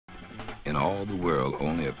In all the world,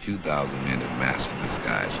 only a few thousand men have mastered the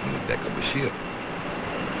skies from the deck of a ship.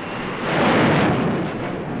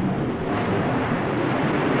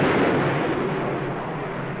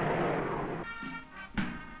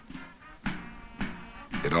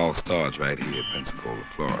 It all starts right here in Pensacola,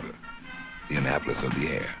 Florida, the Annapolis of the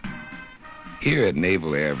air. Here at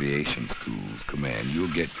Naval Aviation School's Command,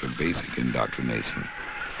 you'll get your basic indoctrination,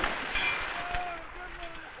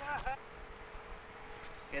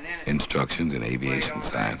 instructions in aviation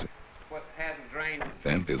science,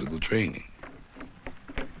 and physical training.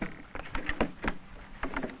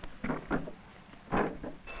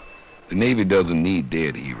 The Navy doesn't need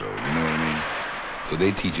dead heroes, you know what I mean? So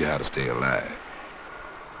they teach you how to stay alive.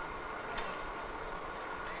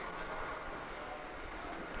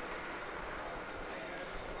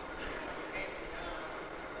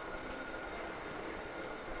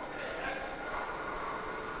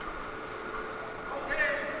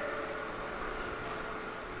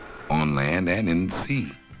 On land and in the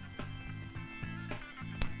sea.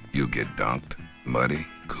 You'll get dunked, muddy,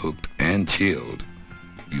 cooked, and chilled.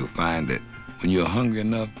 You'll find that when you're hungry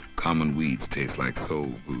enough, common weeds taste like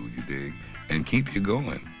soul food, you dig, and keep you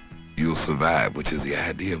going. You'll survive, which is the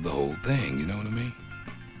idea of the whole thing, you know what I mean?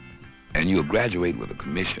 And you'll graduate with a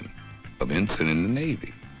commission of ensign in the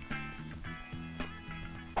Navy.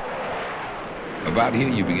 About here,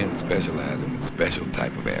 you begin to specialize in a special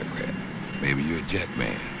type of aircraft. Maybe you're a jet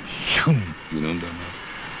man. You know what I'm talking about?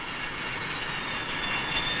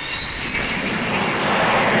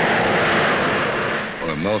 Or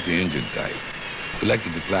a multi-engine type,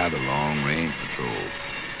 selected to fly the long-range patrol,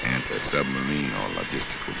 anti-submarine or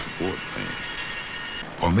logistical support planes.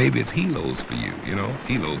 Or maybe it's helos for you, you know,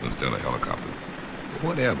 helos instead of helicopters. But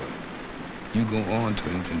whatever, you go on to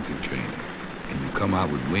intensive training, and you come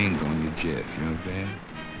out with wings on your chest, you understand?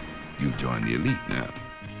 You've joined the elite now.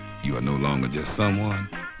 You are no longer just someone,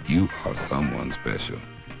 you are someone special.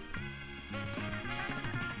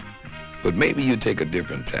 But maybe you take a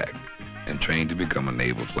different tack and train to become a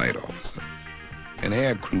naval flight officer, an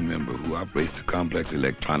air crew member who operates the complex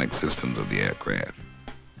electronic systems of the aircraft,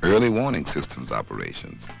 early warning systems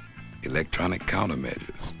operations, electronic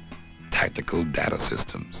countermeasures, tactical data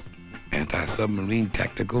systems, anti-submarine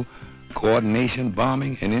tactical, coordination,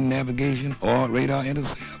 bombing, and in navigation or radar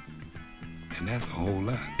intercept. And that's a whole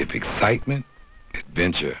lot. If excitement,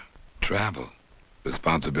 adventure, travel,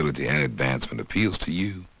 responsibility, and advancement appeals to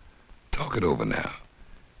you, talk it over now.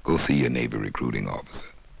 Go see your Navy recruiting officer.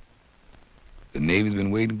 The Navy's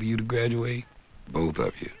been waiting for you to graduate, both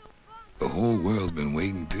of you. The whole world's been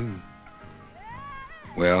waiting too.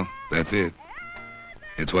 Well, that's it.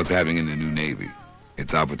 It's what's happening in the new Navy.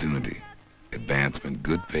 It's opportunity, advancement,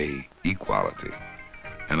 good pay, equality,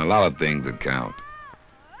 and a lot of things that count.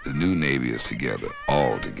 The new Navy is together,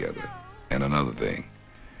 all together. And another thing,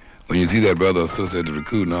 when you see that brother or sister at the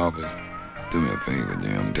recruiting office, do me a favor,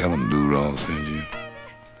 Jim. Tell them Lou Rawls sent you.